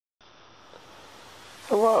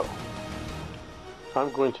Hello.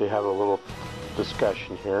 I'm going to have a little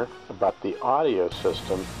discussion here about the audio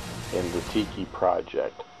system in the Tiki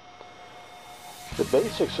project. The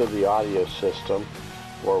basics of the audio system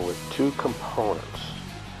were with two components.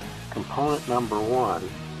 Component number one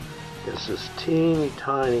is this teeny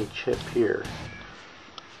tiny chip here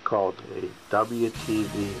called a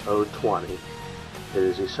WTV020. It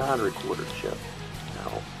is a sound recorder chip.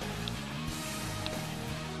 Now,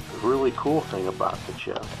 the really cool thing about the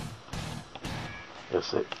chip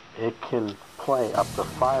is that it can play up to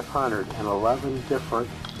 511 different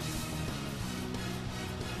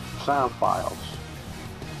sound files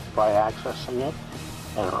by accessing it,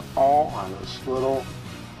 and are all on this little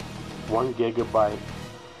 1 gigabyte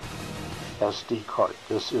SD card.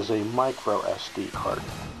 This is a micro SD card.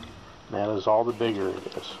 And that is all the bigger it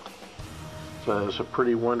is. So it's a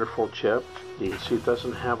pretty wonderful chip. You can see it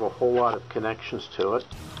doesn't have a whole lot of connections to it.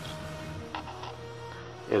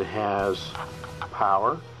 It has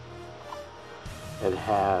power. It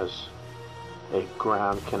has a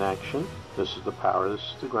ground connection. This is the power, this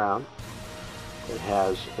is the ground. It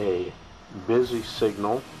has a busy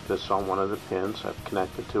signal that's on one of the pins. I've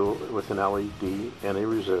connected to it with an LED and a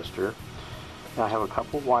resistor. Now I have a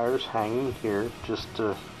couple wires hanging here just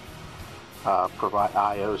to provide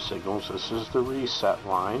I/O signals. This is the reset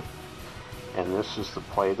line, and this is the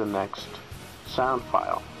play the next sound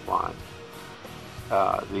file line.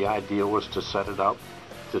 The idea was to set it up,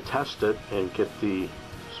 to test it, and get the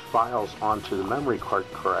files onto the memory card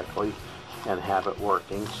correctly and have it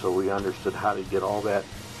working, so we understood how to get all that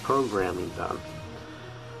programming done.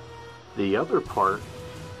 The other part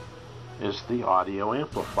is the audio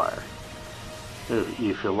amplifier.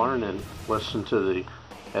 If you learn and listen to the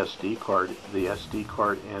SD card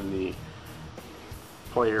and the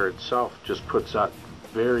player itself just puts out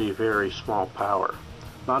very, very small power.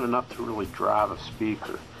 Not enough to really drive a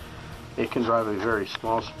speaker. It can drive a very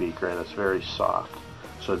small speaker, and it's very soft.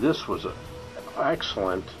 So this was an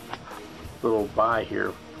excellent little buy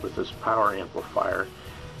here with this power amplifier.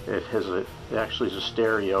 It actually is a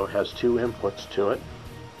stereo, has two inputs to it,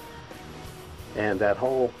 and that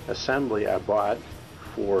whole assembly I bought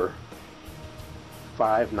for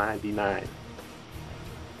 $5.99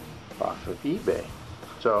 off of eBay.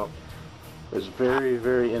 So it's very,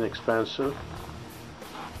 very inexpensive,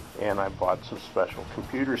 and I bought some special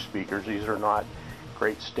computer speakers. These are not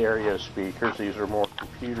great stereo speakers, these are more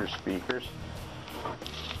computer speakers.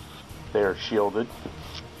 They're shielded,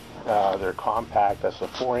 they're compact. That's a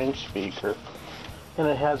 4-inch speaker, and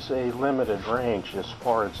it has a limited range as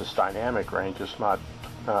far as its dynamic range. It's not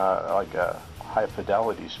like a high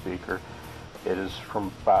fidelity speaker. It is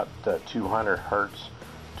from about 200 hertz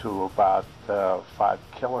to about 5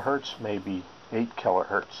 kilohertz, maybe 8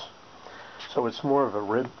 kilohertz. So it's more of a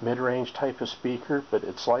mid-range type of speaker, but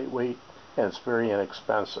it's lightweight and it's very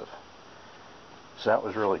inexpensive. So that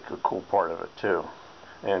was really a cool part of it too.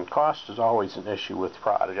 And cost is always an issue with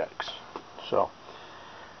projects. So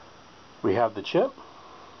we have the chip,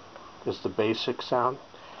 is the basic sound,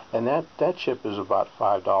 and that chip is about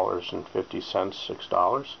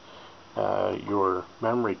 $5.50, $6. Your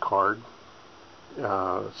memory card,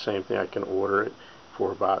 same thing, I can order it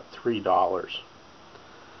for about $3.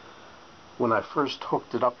 When I first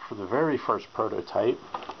hooked it up for the very first prototype,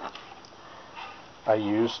 I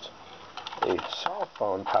used a cell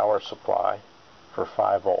phone power supply for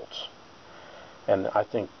 5 volts. And I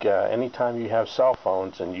think anytime you have cell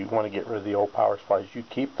phones and you want to get rid of the old power supplies, you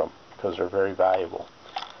keep them because they're very valuable.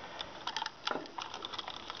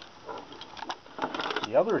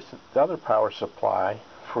 The other power supply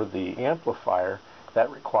for the amplifier, that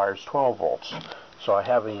requires 12 volts. So I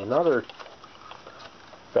have another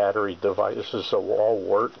battery device. This is a wall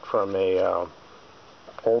wart from a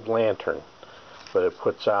old lantern, but it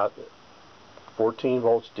puts out 14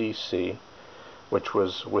 volts DC, which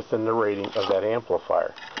was within the rating of that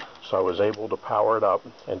amplifier. So I was able to power it up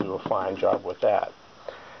and do a fine job with that.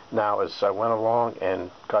 Now, as I went along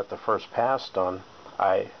and got the first pass done,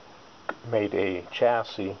 I made a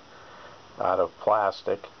chassis out of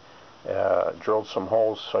plastic, drilled some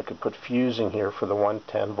holes so I could put fusing here for the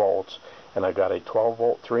 110 volts, and I got a 12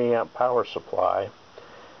 volt 3 amp power supply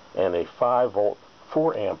and a 5 volt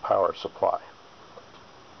 4 amp power supply.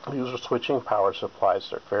 These are switching power supplies.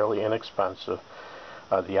 They're fairly inexpensive.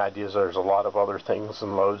 The idea is there's a lot of other things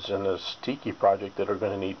and loads in this Tiki project that are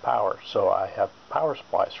going to need power, so I have power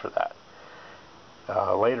supplies for that.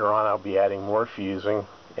 Later on I'll be adding more fusing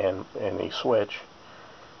and a switch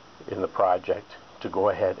in the project to go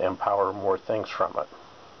ahead and power more things from it.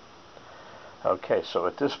 Okay, so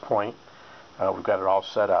at this point we've got it all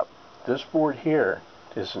set up. This board here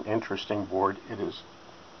is an interesting board. It is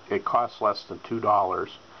It costs less than $2.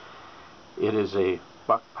 It is a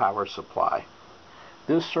buck power supply.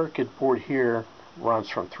 This circuit board here runs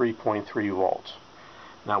from 3.3 volts.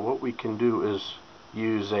 Now what we can do is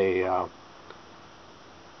use a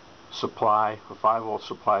supply, a 5-volt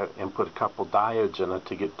supply, and put a couple diodes in it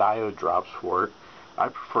to get diode drops for it. I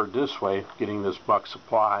prefer this way, getting this buck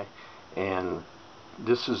supply, and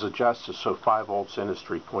this is adjusted so 5 volts in is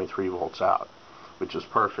 3.3 volts out, which is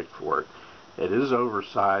perfect for it. It is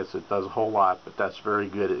oversized, it does a whole lot, but that's very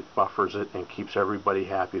good. It buffers it and keeps everybody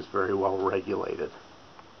happy. It's very well regulated.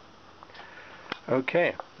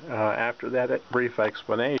 Okay, after that brief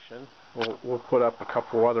explanation, we'll put up a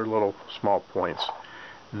couple other little small points.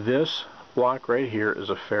 This block right here is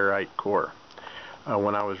a ferrite core.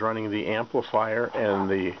 When I was running the amplifier and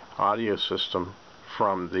the audio system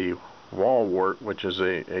from the wall wart, which is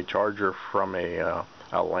a charger from a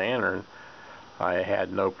lantern, I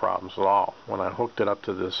had no problems at all. When I hooked it up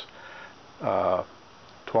to this 12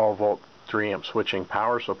 volt 3 amp switching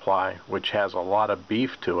power supply, which has a lot of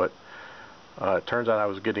beef to it, it turns out I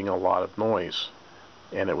was getting a lot of noise,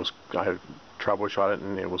 and I troubleshot it,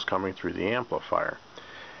 and it was coming through the amplifier,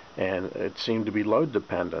 and it seemed to be load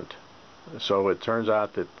dependent. So it turns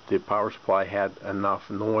out that the power supply had enough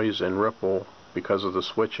noise and ripple because of the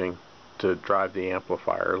switching to drive the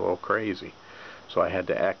amplifier a little crazy. So I had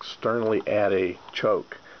to externally add a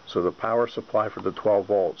choke. So the power supply for the 12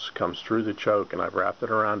 volts comes through the choke, and I've wrapped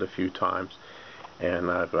it around a few times,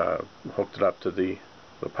 and I've hooked it up to the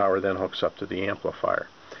power then hooks up to the amplifier.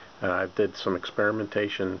 And I did some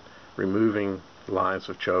experimentation removing lines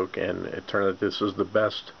of choke, and it turned out this is the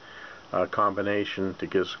best combination to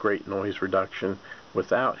give us great noise reduction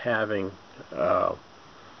without having the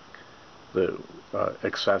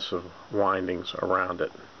excessive windings around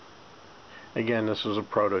it. Again, this is a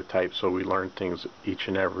prototype, so we learn things each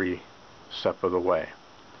and every step of the way.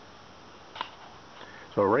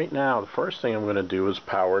 So right now, the first thing I'm going to do is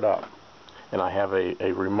power it up. And I have a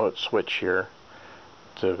remote switch here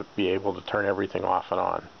to be able to turn everything off and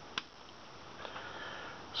on.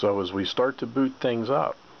 So as we start to boot things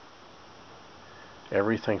up,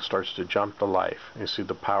 everything starts to jump to life. You see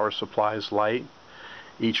the power supply is light.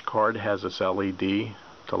 Each card has its LED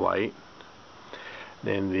to light.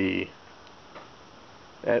 Then the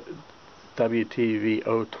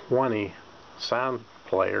WTV020 sound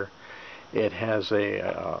player, it has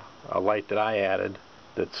a light that I added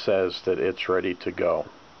that says that it's ready to go.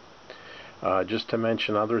 Just to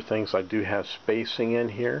mention other things, I do have spacing in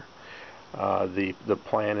here. The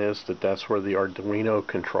plan is that that's where the Arduino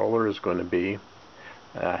controller is going to be.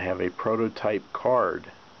 I have a prototype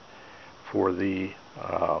card for the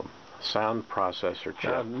sound processor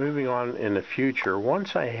chip. Now, moving on in the future,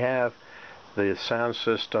 once I have the sound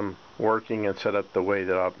system working and set up the way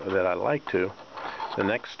that I like to, the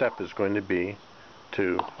next step is going to be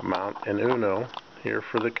to mount an Uno here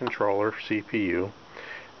for the controller CPU,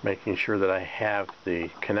 making sure that I have the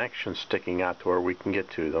connections sticking out to where we can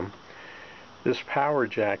get to them. This power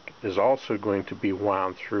jack is also going to be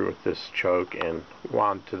wound through this choke and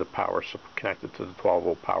wound to the connected to the 12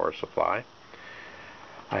 volt power supply.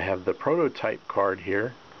 I have the prototype card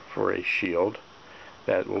here for a shield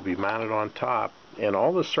that will be mounted on top, and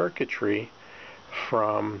all the circuitry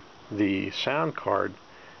from the sound card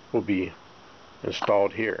will be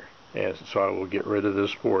installed here. And so I will get rid of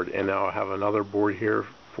this board, and now I have another board here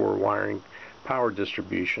for wiring power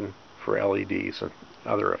distribution for LEDs and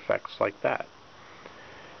other effects like that.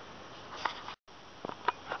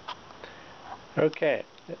 Okay,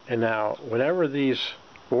 and now whenever these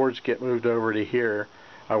boards get moved over to here,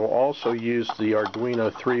 I will also use the Arduino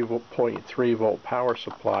 3.3 volt power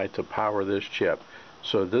supply to power this chip.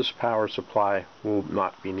 So this power supply will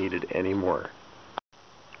not be needed anymore.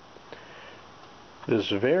 This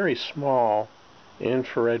very small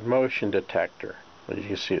infrared motion detector, as you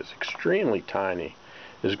can see it's extremely tiny,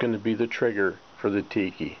 is going to be the trigger for the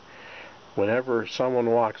Tiki. Whenever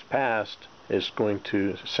someone walks past, it's going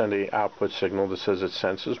to send an output signal that says it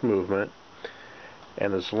senses movement,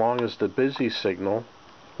 and as long as the busy signal,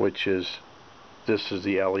 which is this is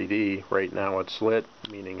the LED, right now it's lit,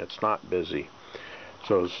 meaning it's not busy.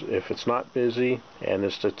 So if it's not busy and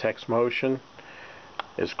this detects motion,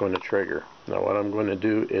 it's going to trigger. Now what I'm going to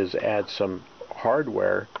do is add some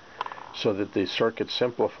hardware so that the circuit's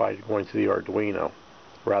simplified going to the Arduino,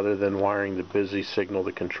 rather than wiring the busy signal,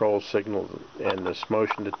 the control signal, and this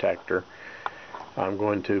motion detector. I'm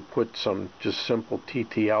going to put some just simple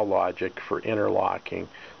TTL logic for interlocking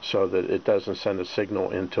so that it doesn't send a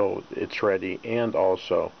signal until it's ready, and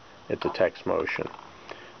also it detects motion.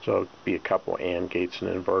 So it'll be a couple AND gates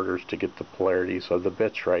and inverters to get the polarities of the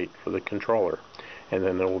bits right for the controller. and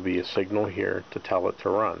then there will be a signal here to tell it to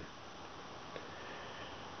run.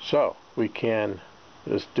 So we can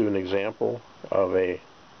just do an example of a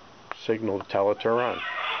signal to tell it to run.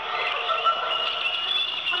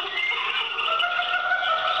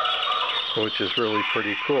 Which is really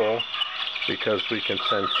pretty cool, because we can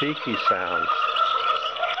send Tiki sounds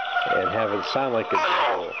and have it sound like a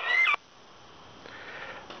jingle.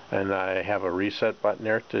 And I have a reset button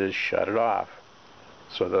there to shut it off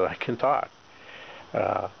so that I can talk.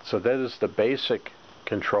 So that is the basic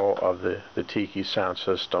control of the Tiki sound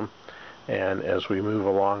system, and as we move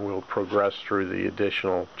along we'll progress through the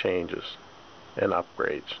additional changes and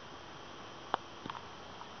upgrades.